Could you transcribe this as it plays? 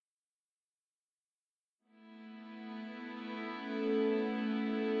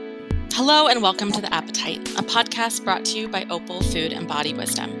Hello and welcome to The Appetite, a podcast brought to you by Opal Food and Body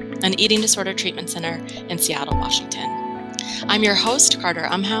Wisdom, an eating disorder treatment center in Seattle, Washington. I'm your host, Carter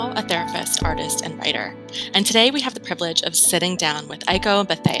Umhau, a therapist, artist, and writer. And today we have the privilege of sitting down with Aiko and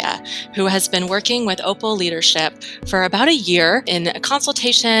Bethea, who has been working with Opal leadership for about a year in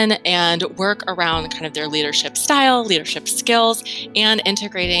consultation and work around kind of their leadership style, leadership skills, and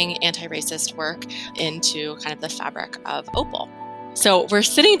integrating anti-racist work into kind of the fabric of Opal. So we're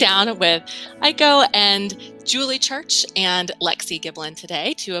sitting down with Aiko and Julie Church and Lexi Giblin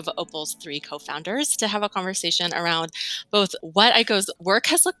today, two of Opal's three co-founders, to have a conversation around both what Aiko's work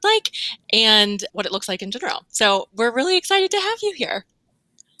has looked like and what it looks like in general. So we're really excited to have you here.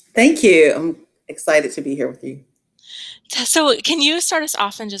 Thank you. I'm excited to be here with you. So can you start us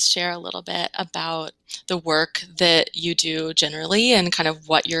off and just share a little bit about the work that you do generally and kind of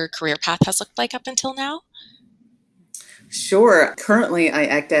what your career path has looked like up until now? Sure. Currently, I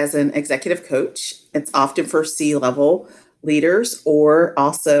act as an executive coach. It's often for C-level leaders, or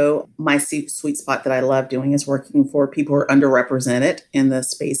also my sweet spot that I love doing is working for people who are underrepresented in the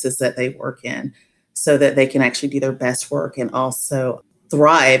spaces that they work in so that they can actually do their best work and also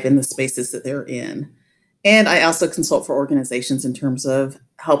thrive in the spaces that they're in. And I also consult for organizations in terms of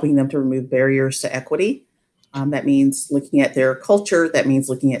helping them to remove barriers to equity. That means looking at their culture. That means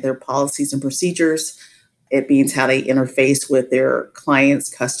looking at their policies and procedures. It means how they interface with their clients,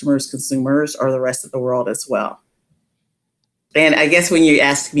 customers, consumers, or the rest of the world as well. And I guess when you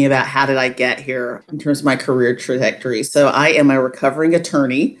asked me about how did I get here in terms of my career trajectory, so I am a recovering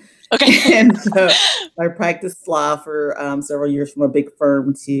attorney. Okay. And so I practiced law for several years, from a big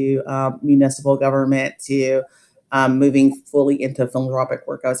firm to municipal government to moving fully into philanthropic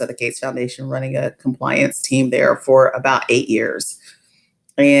work. I was at the Gates Foundation running a compliance team there for about 8 years.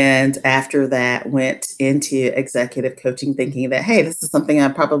 And after that, went into executive coaching thinking that, hey, this is something I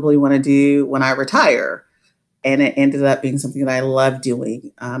probably want to do when I retire. And it ended up being something that I love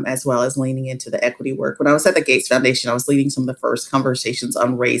doing, as well as leaning into the equity work. When I was at the Gates Foundation, I was leading some of the first conversations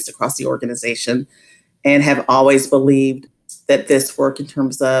on race across the organization and have always believed that this work in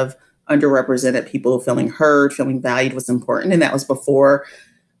terms of underrepresented people feeling heard, feeling valued was important. And that was before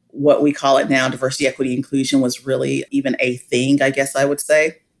what we call it now, diversity, equity, inclusion, was really even a thing, I guess I would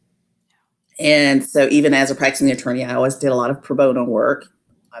say. And so even as a practicing attorney, I always did a lot of pro bono work.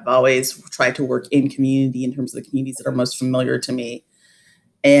 I've always tried to work in community in terms of the communities that are most familiar to me,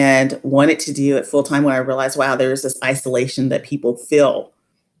 and wanted to do it full time when I realized, wow, there's this isolation that people feel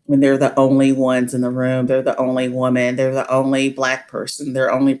when they're the only ones in the room. They're the only woman. They're the only Black person. They're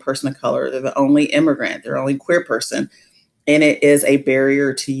the only person of color. They're the only immigrant. They're the only queer person. And it is a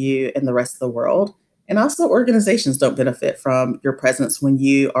barrier to you and the rest of the world. And also organizations don't benefit from your presence when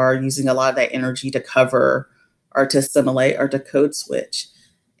you are using a lot of that energy to cover or to assimilate or to code switch.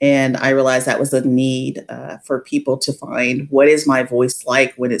 And I realized that was a need for people to find what is my voice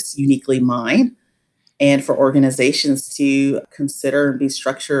like when it's uniquely mine, and for organizations to consider and be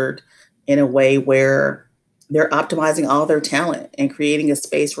structured in a way where they're optimizing all their talent and creating a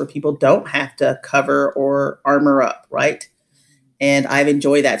space where people don't have to cover or armor up, right? And I've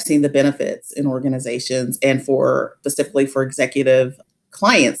enjoyed that. I've seen the benefits in organizations and for specifically for executive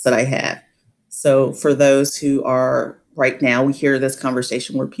clients that I have. So for those who are right now, we hear this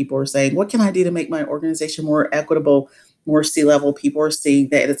conversation where people are saying, what can I do to make my organization more equitable, more C-level? People are seeing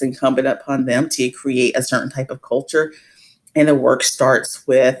that it's incumbent upon them to create a certain type of culture. And the work starts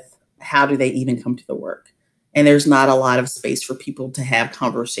with how do they even come to the work? And there's not a lot of space for people to have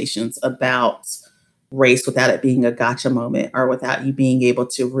conversations about race without it being a gotcha moment or without you being able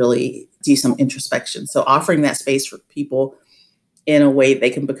to really do some introspection. So offering that space for people in a way they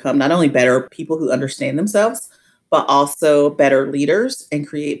can become not only better people who understand themselves, but also better leaders and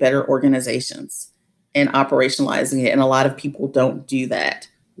create better organizations and operationalizing it. And a lot of people don't do that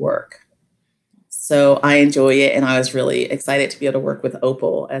work. So I enjoy it. And I was really excited to be able to work with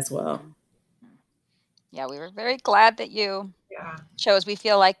Opal as well. Yeah, we were very glad that you chose. We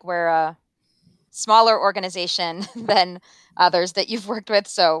feel like we're a smaller organization than others that you've worked with.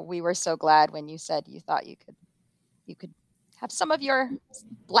 So we were so glad when you said you thought you could have some of your,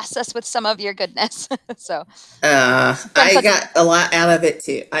 bless us with some of your goodness. So I got a lot out of it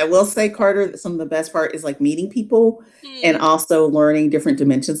too. I will say, Carter, that some of the best part is like meeting people and also learning different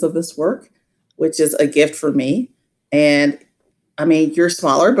dimensions of this work, which is a gift for me. And I mean, you're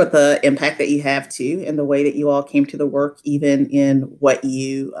smaller, but the impact that you have too, and the way that you all came to the work, even in what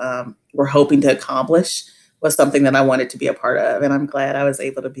you were hoping to accomplish, was something that I wanted to be a part of. And I'm glad I was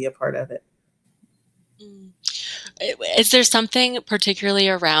able to be a part of it. Is there something particularly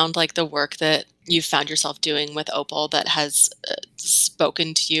around like the work that you've found yourself doing with Opal that has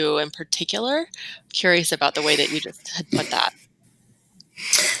spoken to you in particular? Curious about the way that you just had put that.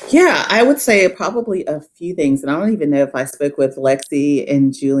 Yeah, I would say probably a few things. And I don't even know if I spoke with Lexi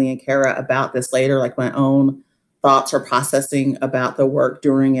and Julie and Kara about this later, like my own thoughts or processing about the work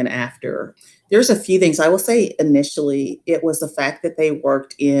during and after. There's a few things I will say. Initially, it was the fact that they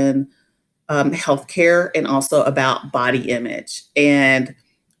worked in healthcare and also about body image and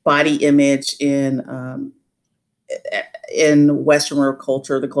body image in Western world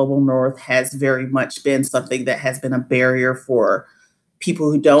culture. The global North has very much been something that has been a barrier for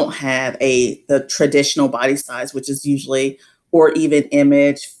people who don't have the traditional body size, which is usually, or even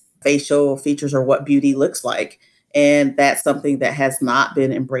image, facial features, or what beauty looks like. And that's something that has not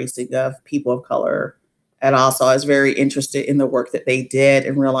been embracing of people of color at all. So I was very interested in the work that they did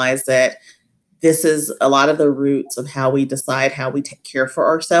and realized that this is a lot of the roots of how we decide how we take care for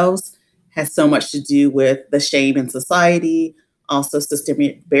ourselves has so much to do with the shame in society, also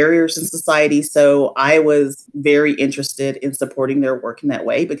systemic barriers in society. So I was very interested in supporting their work in that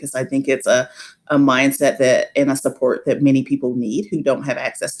way because I think it's a mindset that and a support that many people need who don't have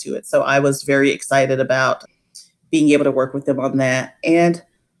access to it. So I was very excited about being able to work with them on that. And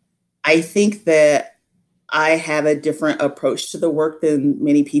I think that I have a different approach to the work than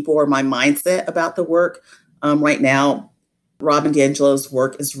many people, or my mindset about the work. Right now, Robin DiAngelo's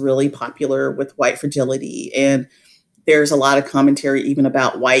work is really popular with white fragility. And there's a lot of commentary even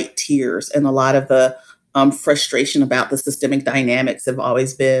about white tears, and a lot of the frustration about the systemic dynamics have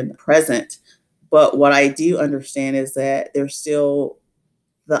always been present. But what I do understand is that there's still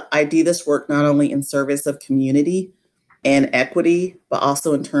I do this work not only in service of community and equity, but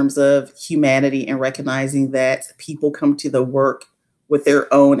also in terms of humanity and recognizing that people come to the work with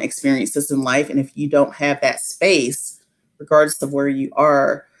their own experiences in life. And if you don't have that space, regardless of where you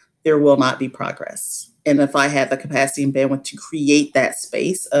are, there will not be progress. And if I had the capacity and bandwidth to create that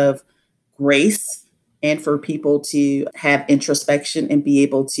space of grace and for people to have introspection and be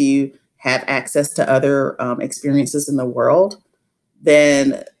able to have access to other experiences in the world,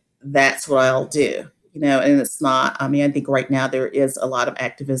 then that's what I'll do. And it's not, I think right now there is a lot of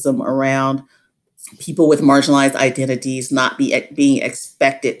activism around people with marginalized identities not being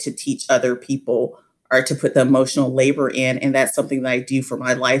expected to teach other people or to put the emotional labor in. And that's something that I do for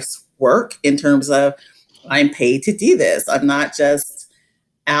my life's work in terms of I'm paid to do this. I'm not just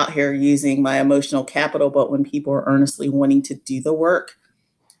out here using my emotional capital, but when people are earnestly wanting to do the work,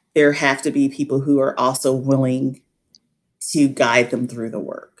 there have to be people who are also willing to guide them through the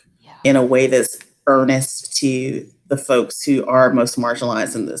work in a way that's earnest to the folks who are most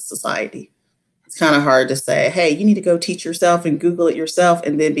marginalized in this society. It's kind of hard to say, hey, you need to go teach yourself and Google it yourself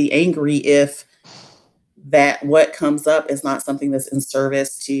and then be angry if that what comes up is not something that's in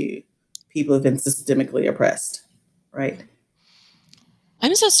service to people who've been systemically oppressed, right?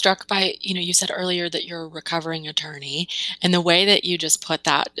 I'm so struck by, you said earlier that you're a recovering attorney, and the way that you just put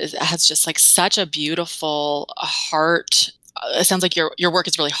that has just like such a beautiful heart. It sounds like your work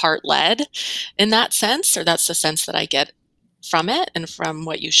is really heart-led in that sense, or that's the sense that I get from it and from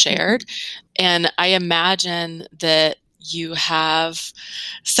what you shared. And I imagine that you have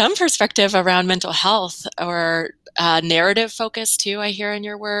some perspective around mental health or narrative focus too, I hear in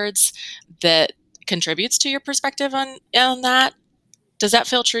your words, that contributes to your perspective on that. Does that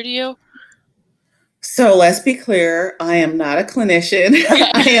feel true to you? So let's be clear. I am not a clinician.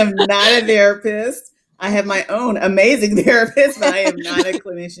 Okay. I am not a therapist. I have my own amazing therapist, but I am not a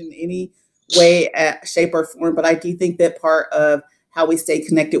clinician in any way, shape, or form. But I do think that part of how we stay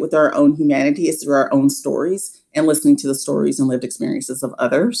connected with our own humanity is through our own stories and listening to the stories and lived experiences of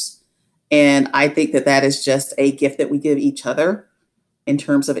others. And I think that that is just a gift that we give each other in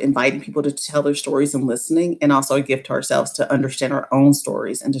terms of inviting people to tell their stories and listening, and also a gift to ourselves to understand our own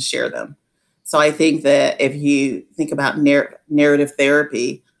stories and to share them. So I think that if you think about narrative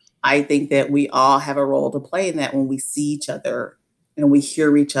therapy, I think that we all have a role to play in that when we see each other and we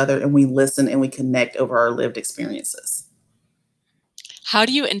hear each other and we listen and we connect over our lived experiences. How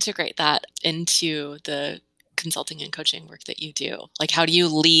do you integrate that into the consulting and coaching work that you do? Like, how do you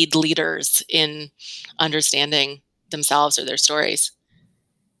lead leaders in understanding themselves or their stories?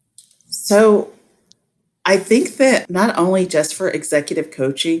 So I think that not only just for executive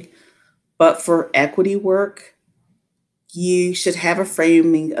coaching, but for equity work, you should have a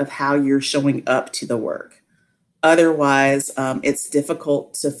framing of how you're showing up to the work. Otherwise, it's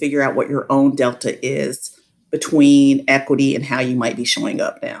difficult to figure out what your own delta is between equity and how you might be showing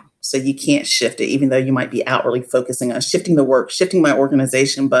up now. So you can't shift it, even though you might be outwardly focusing on shifting the work, shifting my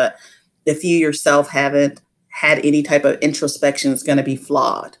organization. But if you yourself haven't had any type of introspection, it's going to be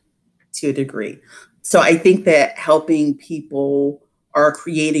flawed. to a degree. So I think that helping people or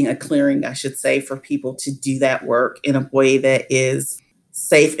creating a clearing, I should say, for people to do that work in a way that is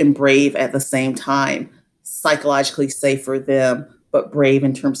safe and brave at the same time, psychologically safe for them, but brave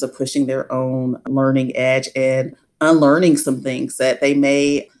in terms of pushing their own learning edge and unlearning some things that they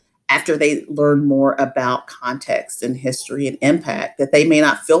may, after they learn more about context and history and impact, that they may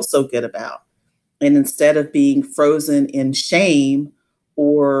not feel so good about. And instead of being frozen in shame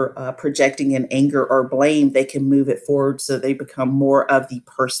or projecting in anger or blame, they can move it forward so they become more of the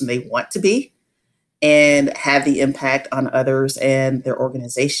person they want to be and have the impact on others and their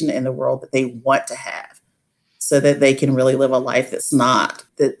organization and the world that they want to have, so that they can really live a life that's not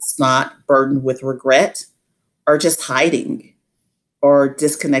burdened with regret or just hiding or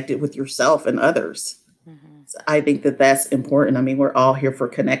disconnected with yourself and others. Mm-hmm. So I think that that's important. I mean, we're all here for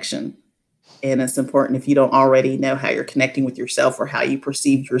connection. And it's important, if you don't already know how you're connecting with yourself or how you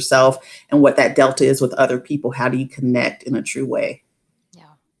perceive yourself and what that delta is with other people, how do you connect in a true way? Yeah.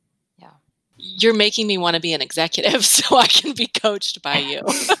 Yeah. You're making me want to be an executive so I can be coached by you.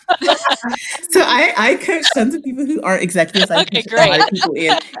 So I coach tons of people who aren't executives. I Okay, coach great. a lot of people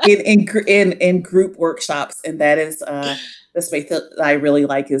in group workshops. And that is the space that I really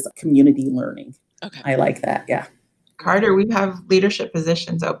like is community learning. Okay. I like that. Yeah. Carter, we have leadership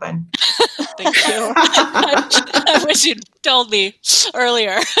positions open. Thank you. I wish you'd told me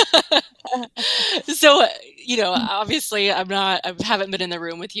earlier. So, obviously I haven't been in the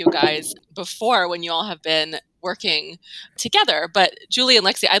room with you guys before when you all have been working together, but Julie and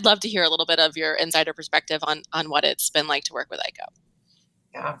Lexi, I'd love to hear a little bit of your insider perspective on what it's been like to work with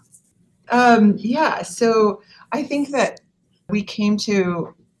Aiko. Yeah. So I think that we came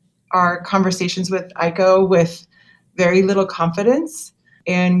to our conversations with Aiko with very little confidence,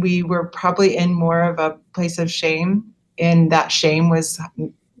 and we were probably in more of a place of shame, and that shame was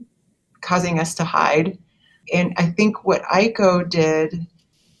causing us to hide. And I think what Aiko did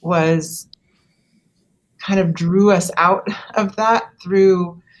was kind of drew us out of that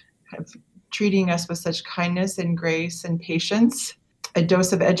through kind of treating us with such kindness and grace and patience, a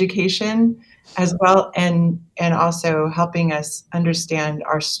dose of education as well, and also helping us understand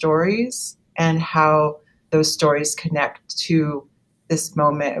our stories and how those stories connect to this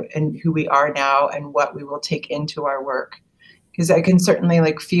moment and who we are now and what we will take into our work. Because I can certainly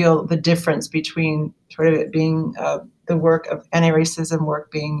feel the difference between sort of it being the work of anti-racism work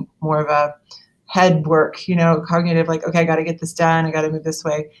being more of a head work, cognitive, okay, I got to get this done, I got to move this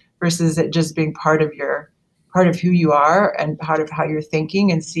way, versus it just being part of who you are and part of how you're thinking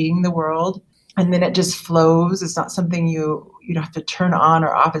and seeing the world. And then it just flows. It's not something you don't have to turn on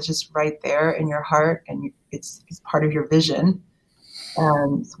or off. It's just right there in your heart, and it's part of your vision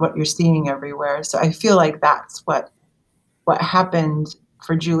and it's what you're seeing everywhere. So I feel like that's what happened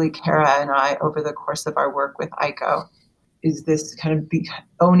for Julie, Kara, and I over the course of our work with Aiko, is this kind of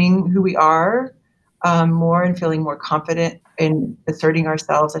owning who we are more and feeling more confident in asserting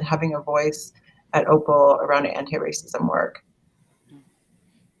ourselves and having a voice at Opal around anti-racism work.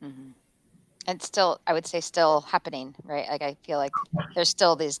 Mm-hmm. And still, I would say still happening, right? I feel like there's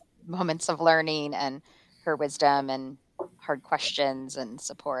still these moments of learning, and her wisdom and hard questions and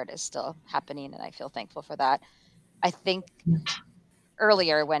support is still happening. And I feel thankful for that. I think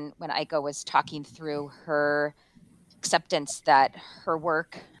earlier when Aiko was talking through her acceptance that her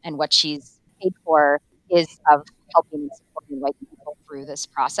work and what she's paid for is of helping and supporting white people through this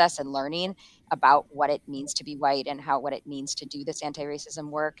process and learning about what it means to be white and what it means to do this anti-racism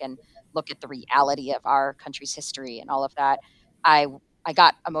work and look at the reality of our country's history and all of that. I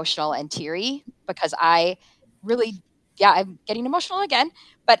got emotional and teary because I really, I'm getting emotional again,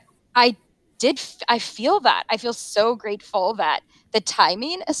 but I feel that. I feel so grateful that the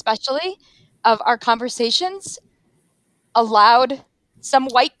timing, especially of our conversations, allowed some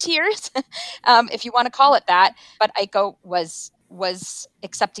white tears, if you want to call it that. But Aiko was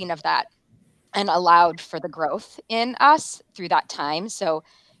accepting of that and allowed for the growth in us through that time. So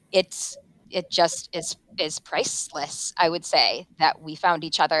it just is priceless, I would say, that we found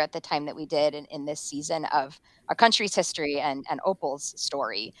each other at the time that we did in this season of our country's history and Opal's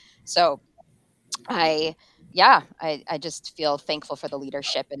story. So I just feel thankful for the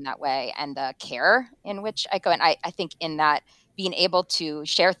leadership in that way and the care in which I go. And I think in that, being able to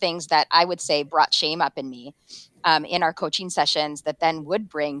share things that I would say brought shame up in me in our coaching sessions that then would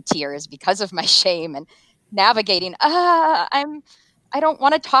bring tears because of my shame and navigating, I don't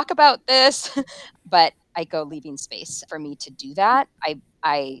want to talk about this, but I go leaving space for me to do that.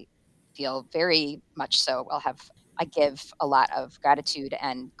 I feel very much so I give a lot of gratitude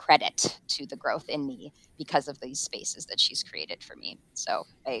and credit to the growth in me because of these spaces that she's created for me. So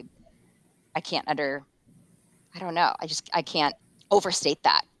I don't know. I can't overstate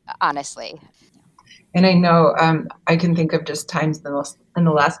that, honestly. And I know I can think of just times in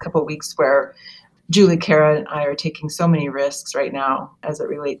the last couple of weeks where Julie, Kara, and I are taking so many risks right now as it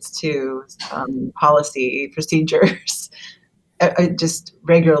relates to policy procedures, just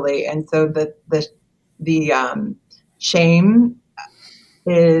regularly. And so the shame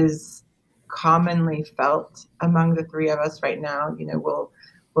is commonly felt among the three of us right now.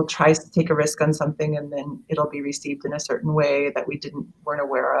 We'll try to take a risk on something, and then it'll be received in a certain way that we weren't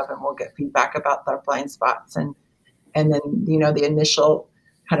aware of, and we'll get feedback about our blind spots, and then the initial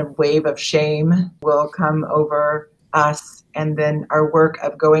kind of wave of shame will come over us, and then our work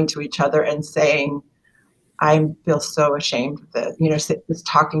of going to each other and saying, I feel so ashamed of this, just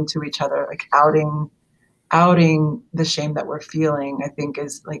talking to each other, like outing the shame that we're feeling, I think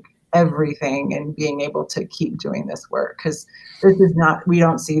is like everything, and being able to keep doing this work, because we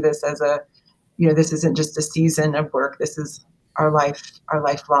don't see this as this isn't just a season of work. This is our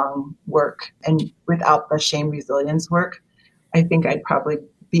lifelong work. And without the shame resilience work, I think I'd probably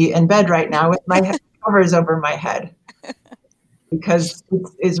be in bed right now with my head covers over my head, because it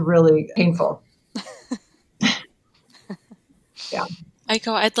is really painful. Yeah.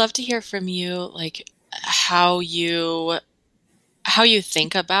 Aiko, I'd love to hear from you, like how you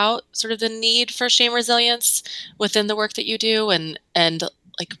think about sort of the need for shame resilience within the work that you do, and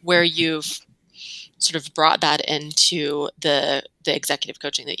like where you've sort of brought that into the executive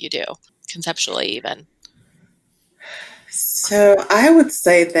coaching that you do, conceptually even. So I would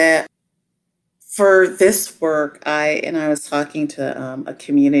say that for this work, I was talking to a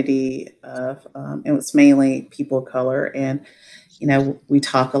community of, it was mainly people of color, and we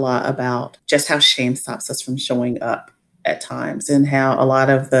talk a lot about just how shame stops us from showing up at times, and how a lot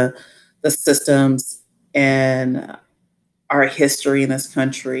of the systems and our history in this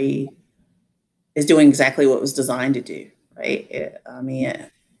country is doing exactly what it was designed to do, right?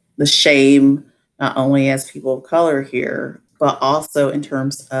 The shame, not only as people of color here, but also in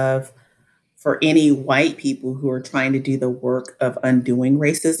terms of for any white people who are trying to do the work of undoing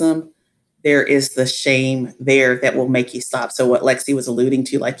racism, there is the shame there that will make you stop. So what Lexi was alluding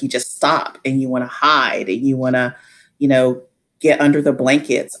to, like you just stop and you want to hide and you want to, get under the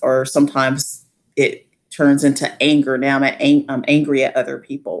blankets, or sometimes it turns into anger. Now I'm angry at other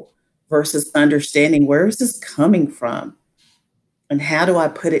people, versus understanding, where is this coming from? And how do I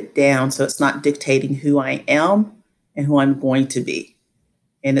put it down so it's not dictating who I am and who I'm going to be?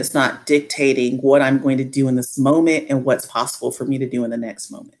 And it's not dictating what I'm going to do in this moment and what's possible for me to do in the next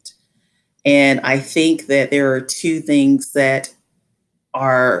moment. And I think that there are two things that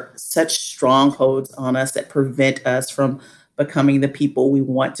are such strongholds on us that prevent us from becoming the people we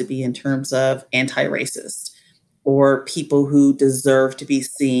want to be in terms of anti-racist, or people who deserve to be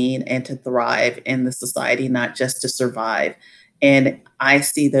seen and to thrive in the society, not just to survive. And I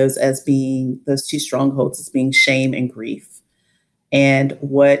see those two strongholds as being shame and grief. And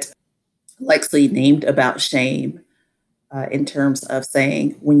what Lexi named about shame, in terms of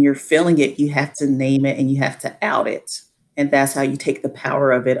saying, when you're feeling it, you have to name it and you have to out it. And that's how you take the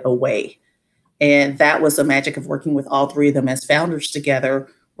power of it away. And that was the magic of working with all three of them as founders together,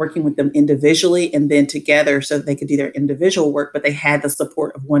 working with them individually and then together so that they could do their individual work, but they had the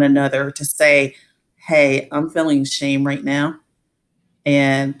support of one another to say, hey, I'm feeling shame right now.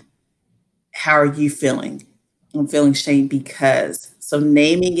 And how are you feeling? I'm feeling shame because. So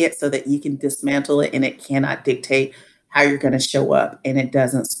naming it so that you can dismantle it and it cannot dictate how you're going to show up, and it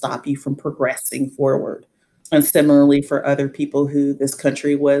doesn't stop you from progressing forward. And similarly for other people who this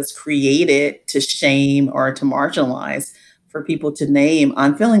country was created to shame or to marginalize, for people to name,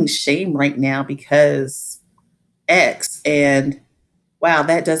 I'm feeling shame right now because X. And wow,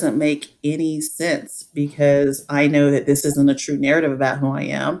 that doesn't make any sense, because I know that this isn't a true narrative about who I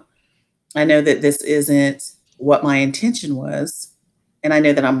am. I know that this isn't what my intention was. And I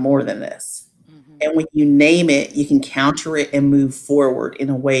know that I'm more than this. Mm-hmm. And when you name it, you can counter it and move forward in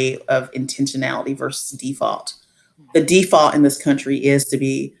a way of intentionality versus default. The default in this country is to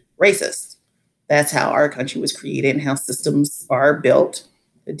be racist. That's how our country was created and how systems are built.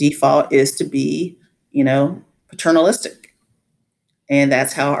 The default is to be, paternalistic. And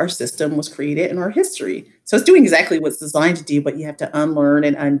that's how our system was created in our history. So it's doing exactly what it's designed to do, but you have to unlearn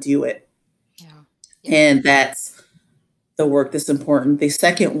and undo it. Yeah. And that's the work that's important. The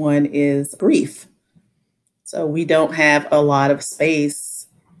second one is grief. So we don't have a lot of space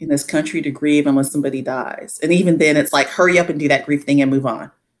in this country to grieve unless somebody dies. And even then it's like, hurry up and do that grief thing and move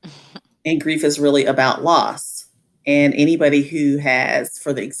on. And grief is really about loss. And anybody who has,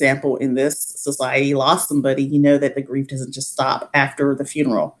 for the example, in this society, lost somebody, that the grief doesn't just stop after the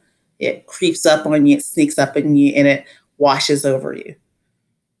funeral. it creeps up on you, it sneaks up on you, and it washes over you.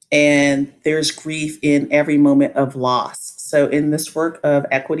 And there's grief in every moment of loss. So in this work of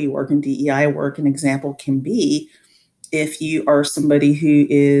equity work and DEI work, an example can be if you are somebody who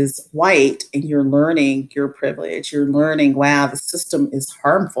is white and you're learning your privilege, you're learning, wow, the system is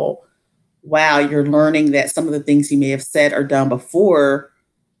harmful. Wow, you're learning that some of the things you may have said or done before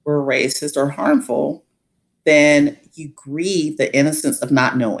were racist or harmful, then you grieve the innocence of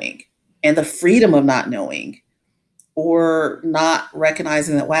not knowing and the freedom of not knowing, or not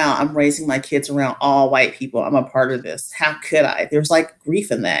recognizing that, wow, I'm raising my kids around all white people. I'm a part of this. How could I? There's like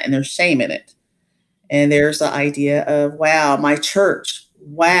grief in that, and there's shame in it. And there's the idea of, wow, my church,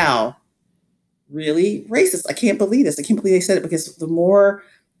 wow, really racist. I can't believe this. I can't believe they said it, because the more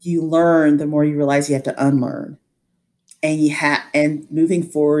you learn, the more you realize you have to unlearn. And moving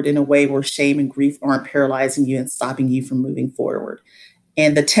forward in a way where shame and grief aren't paralyzing you and stopping you from moving forward.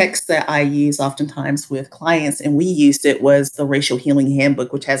 And the text that I use oftentimes with clients, and we used it, was the Racial Healing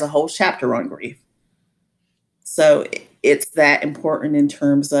Handbook, which has a whole chapter on grief. So it's that important in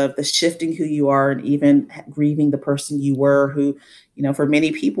terms of the shifting who you are and even grieving the person you were, who, for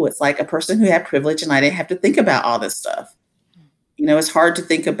many people, it's like a person who had privilege and I didn't have to think about all this stuff. It's hard to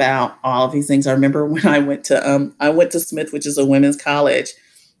think about all of these things. I remember when I went to Smith, which is a women's college,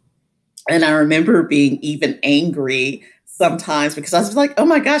 and I remember being even angry sometimes because I was like, oh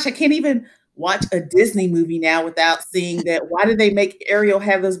my gosh, I can't even watch a Disney movie now without seeing that. Why did they make Ariel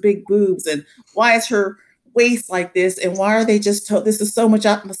have those big boobs? And why is her waist like this? And why are they just told this is so much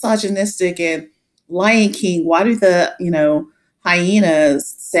misogynistic? And Lion King, why do the,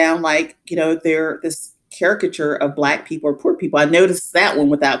 hyenas sound like, they're this caricature of Black people or poor people? I noticed that one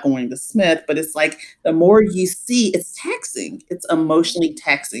without going to Smith, but it's like the more you see, it's taxing. It's emotionally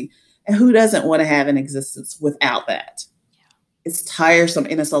taxing. And who doesn't want to have an existence without that? It's tiresome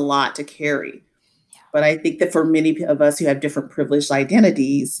and it's a lot to carry. But I think that for many of us who have different privileged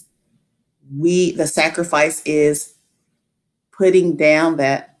identities, the sacrifice is putting down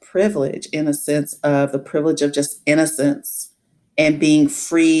that privilege, in a sense of the privilege of just innocence and being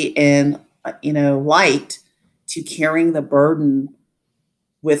free and, light, to carrying the burden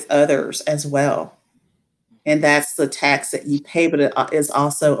with others as well. And that's the tax that you pay, but it is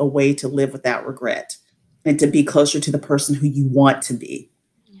also a way to live without regret and to be closer to the person who you want to be.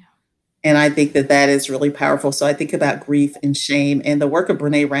 Yeah. And I think that is really powerful. So I think about grief and shame, and the work of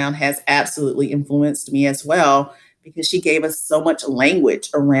Brené Brown has absolutely influenced me as well, because she gave us so much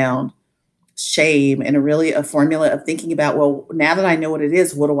language around shame and really a formula of thinking about, well, now that I know what it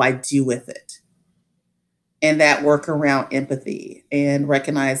is, what do I do with it? And that work around empathy and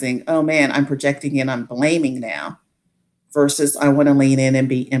recognizing, oh man, I'm projecting and I'm blaming now, versus I want to lean in and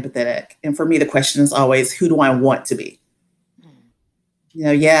be empathetic. And for me, the question is always, who do I want to be?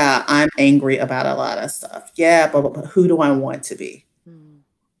 Yeah, I'm angry about a lot of stuff. Yeah, but who do I want to be?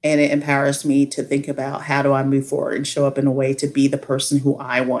 And it empowers me to think about, how do I move forward and show up in a way to be the person who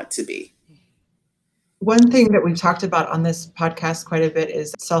I want to be? One thing that we've talked about on this podcast quite a bit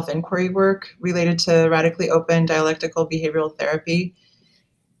is self-inquiry work related to radically open dialectical behavioral therapy.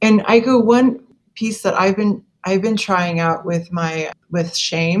 And Aiko, one piece that I've been trying out with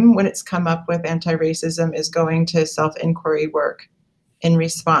shame when it's come up with anti-racism is going to self-inquiry work in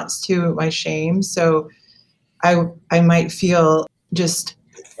response to my shame. So I might feel just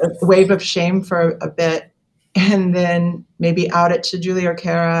a wave of shame for a bit, and then maybe out it to Julie or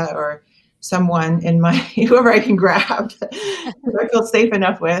Kara or someone in my, whoever I can grab, who I feel safe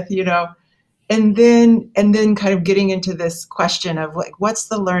enough with, and then kind of getting into this question of like, what's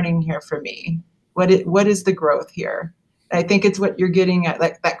the learning here for me? What is the growth here? And I think it's what you're getting at.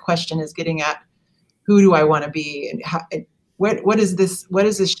 Like that question is getting at, who do I want to be, and how, what is this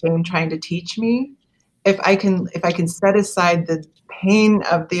shame trying to teach me? If I can set aside the pain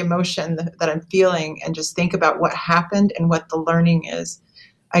of the emotion that I'm feeling and just think about what happened and what the learning is,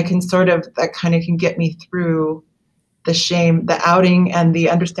 I can that kind of can get me through the shame, the outing, and the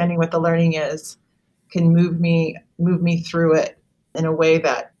understanding what the learning is can move me through it in a way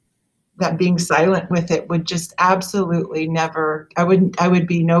that being silent with it would just absolutely never, I would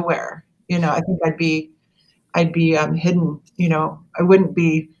be nowhere. I think I'd be hidden, I wouldn't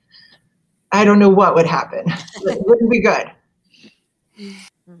be, I don't know what would happen. It wouldn't be good.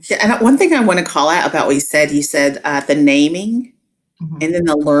 Yeah, and one thing I want to call out about what you said the naming, and then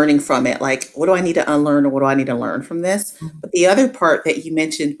the learning from it. Like, what do I need to unlearn, or what do I need to learn from this? But the other part that you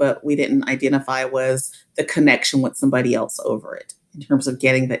mentioned, but we didn't identify, was the connection with somebody else over it, in terms of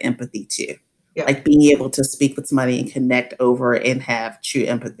getting the empathy too. Yeah. Like being able to speak with somebody and connect over it and have true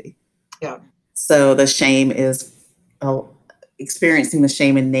empathy. Yeah. So the shame is experiencing the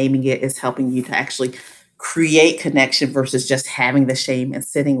shame and naming it is helping you to actually create connection versus just having the shame and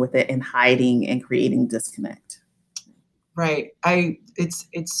sitting with it and hiding and creating disconnect. Right. It's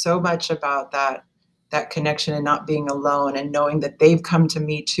so much about that connection and not being alone and knowing that they've come to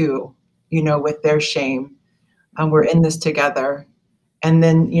me too, with their shame. And we're in this together. And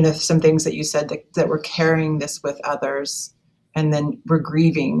then, some things that you said that we're carrying this with others, and then we're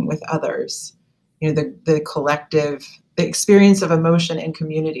grieving with others. The collective, the experience of emotion in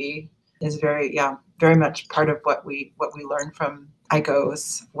community is very much part of what we learn from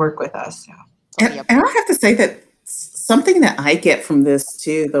Aiko's work with us. Yeah. And I have to say that something that I get from this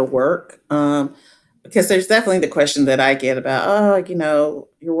too, the work, because there's definitely the question that I get about,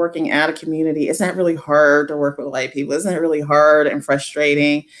 you're working out of community. Isn't that really hard to work with white people? Isn't it really hard and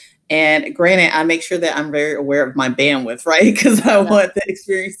frustrating? And granted, I make sure that I'm very aware of my bandwidth, right? Because I want the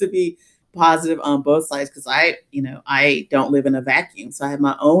experience to be positive on both sides, because I don't live in a vacuum. So I have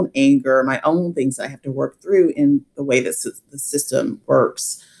my own anger, my own things I have to work through in the way that the system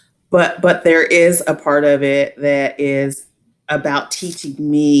works. But there is a part of it that is about teaching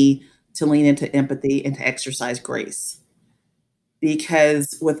me to lean into empathy and to exercise grace.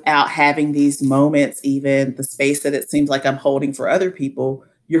 Because without having these moments, even the space that it seems like I'm holding for other people,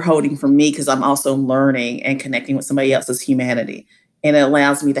 you're holding for me, because I'm also learning and connecting with somebody else's humanity. And it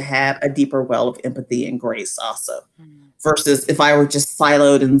allows me to have a deeper well of empathy and grace also. Versus if I were just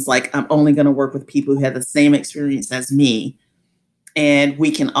siloed and it's like, I'm only going to work with people who have the same experience as me, and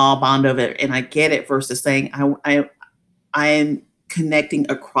we can all bond over it. And I get it, versus saying I'm connecting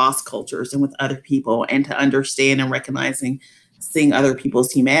across cultures and with other people, and to understand and recognizing, seeing other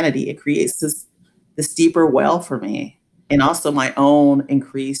people's humanity. It creates this deeper well for me, and also my own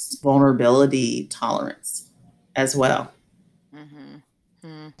increased vulnerability tolerance as well.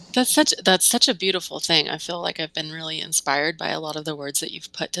 That's such a beautiful thing. I feel like I've been really inspired by a lot of the words that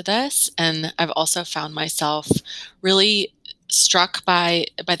you've put to this. And I've also found myself really struck by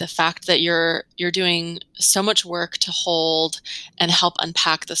the fact that you're doing so much work to hold and help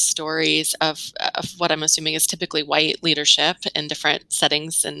unpack the stories of what I'm assuming is typically white leadership in different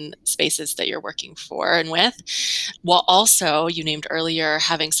settings and spaces that you're working for and with, while also, you named earlier,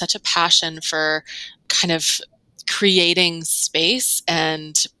 having such a passion for kind of creating space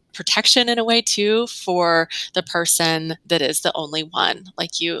and protection in a way too for the person that is the only one,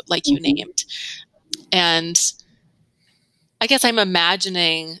 like you named. And I guess I'm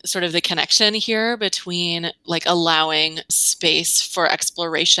imagining sort of the connection here between like allowing space for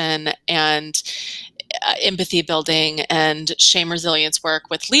exploration and empathy building and shame resilience work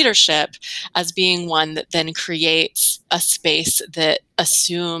with leadership as being one that then creates a space that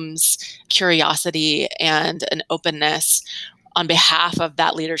assumes curiosity and an openness on behalf of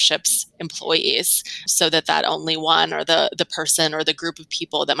that leadership's employees, so that only one, or the person or the group of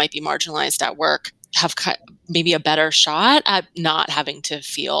people that might be marginalized at work have maybe a better shot at not having to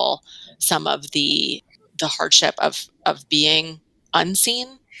feel some of the hardship of being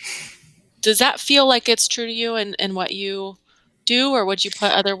unseen. Does that feel like it's true to you and what you do, or would you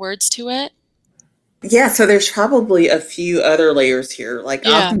put other words to it? Yeah, so there's probably a few other layers here. Like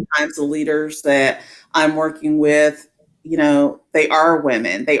oftentimes the leaders that I'm working with, they are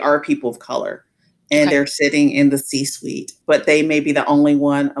women, they are people of color, and they're sitting in the C-suite, but they may be the only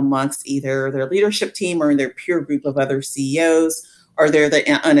one amongst either their leadership team or in their peer group of other CEOs, or they're the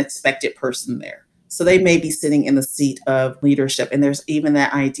unexpected person there. So they may be sitting in the seat of leadership. And there's even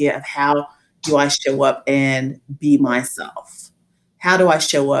that idea of, how do I show up and be myself? How do I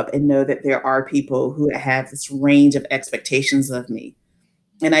show up and know that there are people who have this range of expectations of me?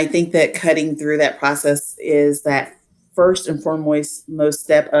 And I think that cutting through that process is that first and foremost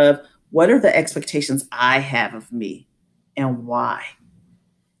step of, what are the expectations I have of me and why?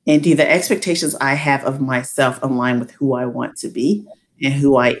 And do the expectations I have of myself align with who I want to be and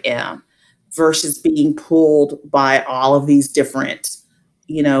who I am, versus being pulled by all of these different,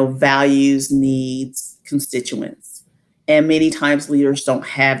 values, needs, constituents. And many times leaders don't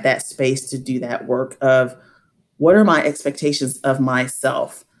have that space to do that work of, what are my expectations of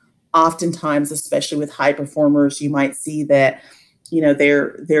myself? Oftentimes, especially with high performers, you might see that,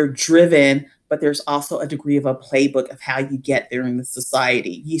 they're driven, but there's also a degree of a playbook of how you get there in the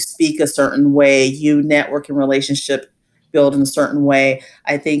society. You speak a certain way, you network and relationship build in a certain way.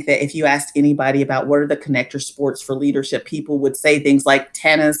 I think that if you asked anybody about what are the connector sports for leadership, people would say things like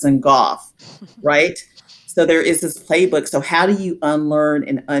tennis and golf, right? So there is this playbook. So how do you unlearn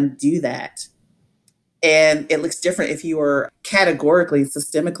and undo that? And it looks different if you are categorically,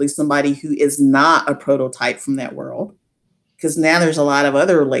 systemically somebody who is not a prototype from that world, because now there's a lot of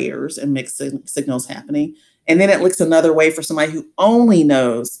other layers and mixed signals happening. And then it looks another way for somebody who only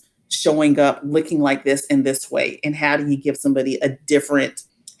knows showing up, looking like this in this way. And how do you give somebody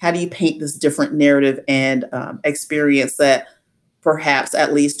how do you paint this different narrative and experience that perhaps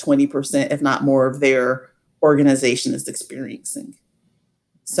at least 20%, if not more, of their organization is experiencing?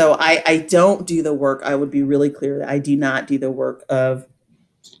 So I don't do the work. I would be really clear that I do not do the work of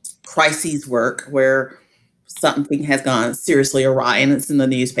crises work where something has gone seriously awry and it's in the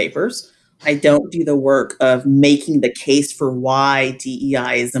newspapers. I don't do the work of making the case for why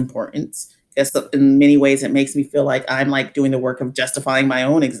DEI is important. Because in many ways, it makes me feel like I'm like doing the work of justifying my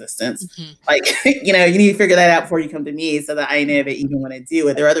own existence. Mm-hmm. Like, you need to figure that out before you come to me so that I know that even when I do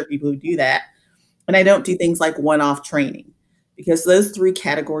it, there are other people who do that. And I don't do things like one-off training, because those 3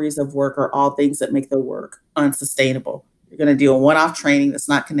 categories of work are all things that make the work unsustainable. You're going to do a one-off training that's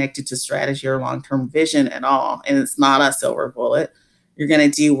not connected to strategy or long-term vision at all. And it's not a silver bullet. You're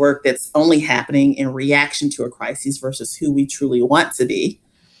going to do work that's only happening in reaction to a crisis versus who we truly want to be.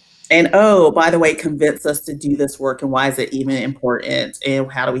 And oh, by the way, convince us to do this work, and why is it even important,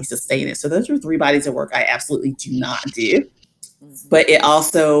 and how do we sustain it? So those are 3 bodies of work I absolutely do not do. But it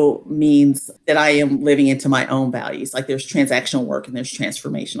also means that I am living into my own values. Like there's transactional work and there's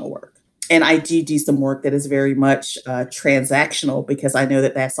transformational work. And I do some work that is very much transactional, because I know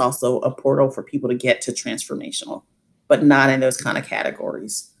that that's also a portal for people to get to transformational, but not in those kind of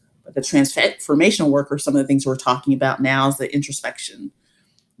categories. But the transformational work are some of the things we're talking about now, is the introspection,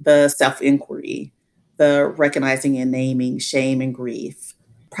 the self-inquiry, the recognizing and naming shame and grief,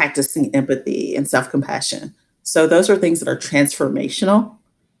 practicing empathy and self-compassion. So those are things that are transformational.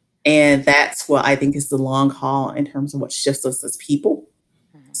 And that's what I think is the long haul in terms of what shifts us as people.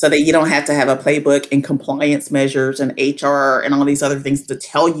 So that you don't have to have a playbook and compliance measures and HR and all these other things to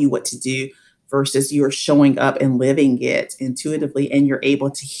tell you what to do, versus you're showing up and living it intuitively, and you're able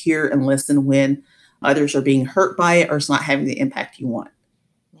to hear and listen when others are being hurt by it or it's not having the impact you want.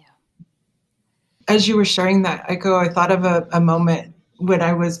 Yeah. As you were sharing that, Aiko, I thought of a moment when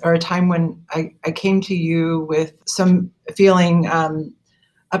a time when I came to you with some feeling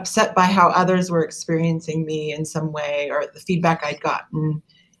upset by how others were experiencing me in some way, or the feedback I'd gotten.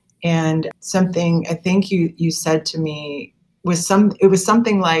 And something I think you said to me was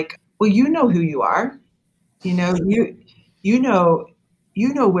something like, well, you know who you are, you know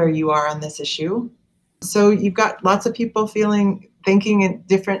where you are on this issue. So you've got lots of people thinking in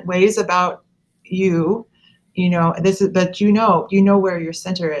different ways about you, but you know where your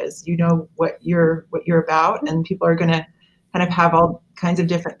center is, what you're about, and people are going to kind of have all kinds of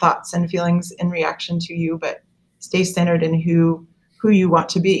different thoughts and feelings in reaction to you, but stay centered in who you want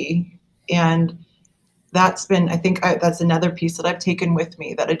to be. And that's been, I think that's another piece that I've taken with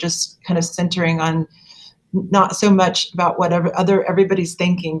me, that I just kind of centering on not so much about whatever everybody's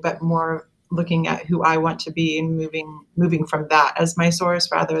thinking, but more looking at who I want to be and moving from that as my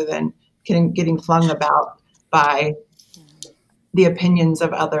source, rather than getting flung about by the opinions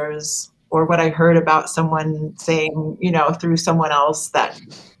of others or what I heard about someone saying, through someone else that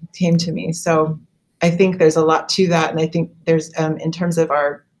came to me. So I think there's a lot to that. And I think there's, in terms of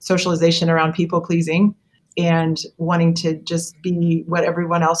our socialization around people pleasing and wanting to just be what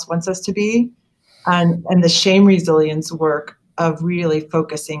everyone else wants us to be, and the shame resilience work of really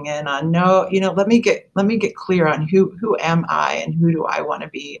focusing in on, let me get clear on who am I and who do I want to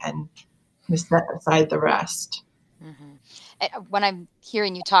be, and set aside the rest. Mm-hmm. When I'm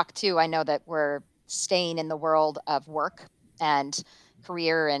hearing you talk too, I know that we're staying in the world of work and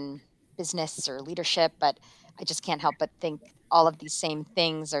career and business or leadership, but I just can't help but think all of these same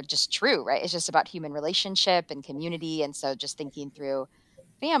things are just true, right? It's just about human relationship and community. And so just thinking through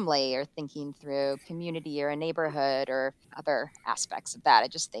family or thinking through community or a neighborhood or other aspects of that, I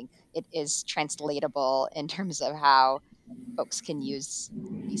just think it is translatable in terms of how folks can use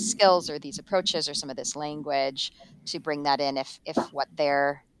these skills or these approaches or some of this language to bring that in if what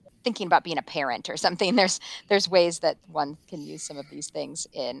they're thinking about being a parent or something. There's ways that one can use some of these things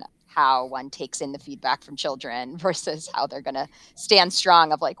in how one takes in the feedback from children versus how they're going to stand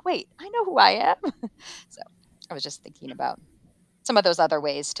strong of like, wait, I know who I am. So I was just thinking about some of those other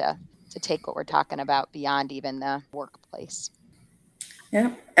ways to take what we're talking about beyond even the workplace.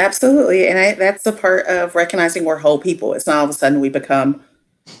 Yeah, absolutely. And that's the part of recognizing we're whole people. It's not all of a sudden we become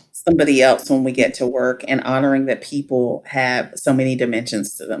somebody else when we get to work, and honoring that people have so many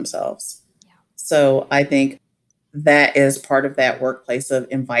dimensions to themselves. Yeah. So I think that is part of that workplace of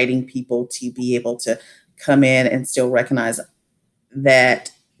inviting people to be able to come in and still recognize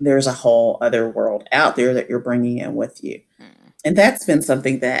that there's a whole other world out there that you're bringing in with you. And that's been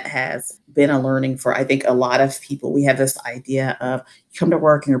something that has been a learning for, I think, a lot of people. We have this idea of you come to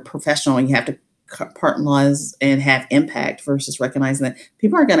work and you're professional and you have to compartmentalize and have impact versus recognizing that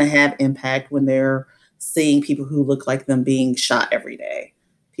people are going to have impact when they're seeing people who look like them being shot every day.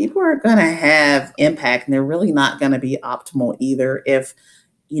 People are going to have impact, and they're really not going to be optimal either if,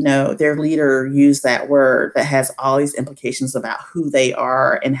 their leader used that word that has all these implications about who they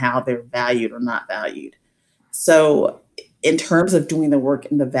are and how they're valued or not valued. So in terms of doing the work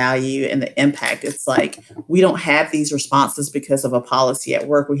and the value and the impact, it's like we don't have these responses because of a policy at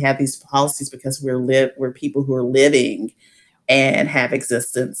work. We have these policies because we're people who are living and have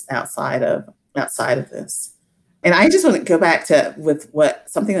existence outside of this. And I just want to go back to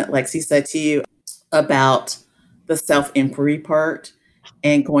something that Lexi said to you about the self-inquiry part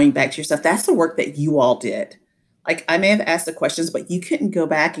and going back to yourself. That's the work that you all did. Like, I may have asked the questions, but you couldn't go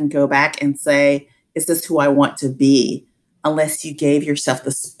back and say, is this who I want to be? Unless you gave yourself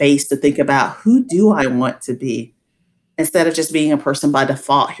the space to think about, who do I want to be? Instead of just being a person by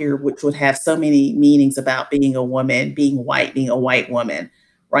default here, which would have so many meanings about being a woman, being a white woman,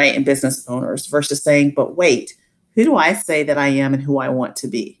 right? And business owners, versus saying, but wait, who do I say that I am and who I want to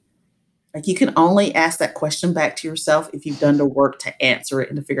be? Like, you can only ask that question back to yourself if you've done the work to answer it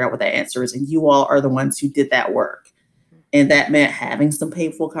and to figure out what that answer is. And you all are the ones who did that work. And that meant having some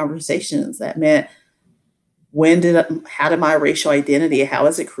painful conversations. That meant, how did my racial identity, how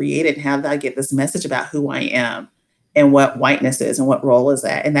is it created? How did I get this message about who I am and what whiteness is and what role is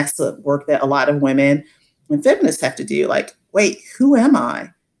that? And that's the work that a lot of women and feminists have to do. Like, wait, who am I?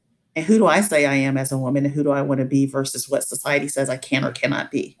 And who do I say I am as a woman? And who do I want to be versus what society says I can or cannot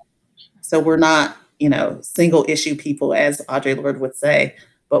be? So we're not, single issue people, as Audre Lorde would say,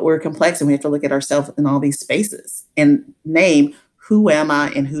 but we're complex, and we have to look at ourselves in all these spaces and name, who am I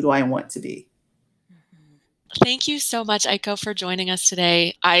and who do I want to be? Thank you so much, Aiko, for joining us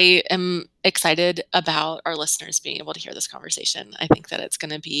today. I am excited about our listeners being able to hear this conversation. I think that it's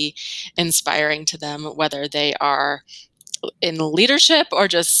going to be inspiring to them, whether they are in leadership or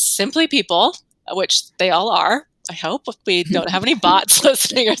just simply people, which they all are. I hope we don't have any bots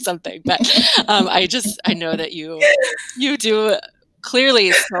listening or something, but I know that you do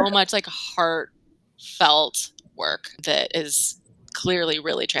clearly so much like heartfelt work that is clearly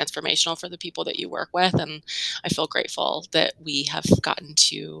really transformational for the people that you work with. And I feel grateful that we have gotten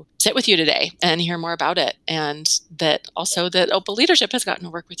to sit with you today and hear more about it. And that Opal Leadership has gotten to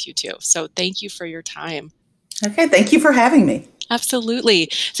work with you too. So thank you for your time. Okay. Thank you for having me. Absolutely.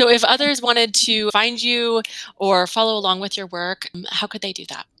 So if others wanted to find you or follow along with your work, how could they do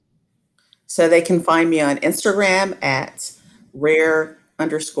that? So they can find me on Instagram at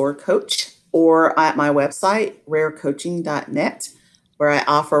rare_coach or at my website, rarecoaching.net, where I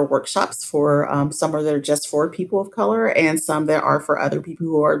offer workshops for some that are just for people of color and some that are for other people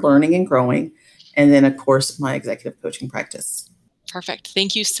who are learning and growing. And then, of course, my executive coaching practice. Perfect.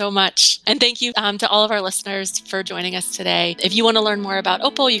 Thank you so much. And thank you to all of our listeners for joining us today. If you want to learn more about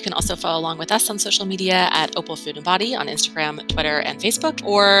Opal, you can also follow along with us on social media at Opal Food and Body on Instagram, Twitter, and Facebook,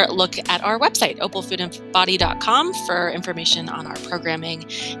 or look at our website, opalfoodandbody.com, for information on our programming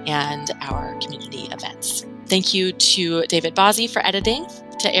and our community events. Thank you to David Bozzi for editing,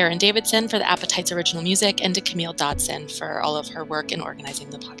 to Erin Davidson for the Appetites original music, and to Camille Dodson for all of her work in organizing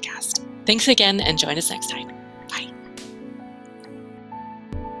the podcast. Thanks again, and join us next time.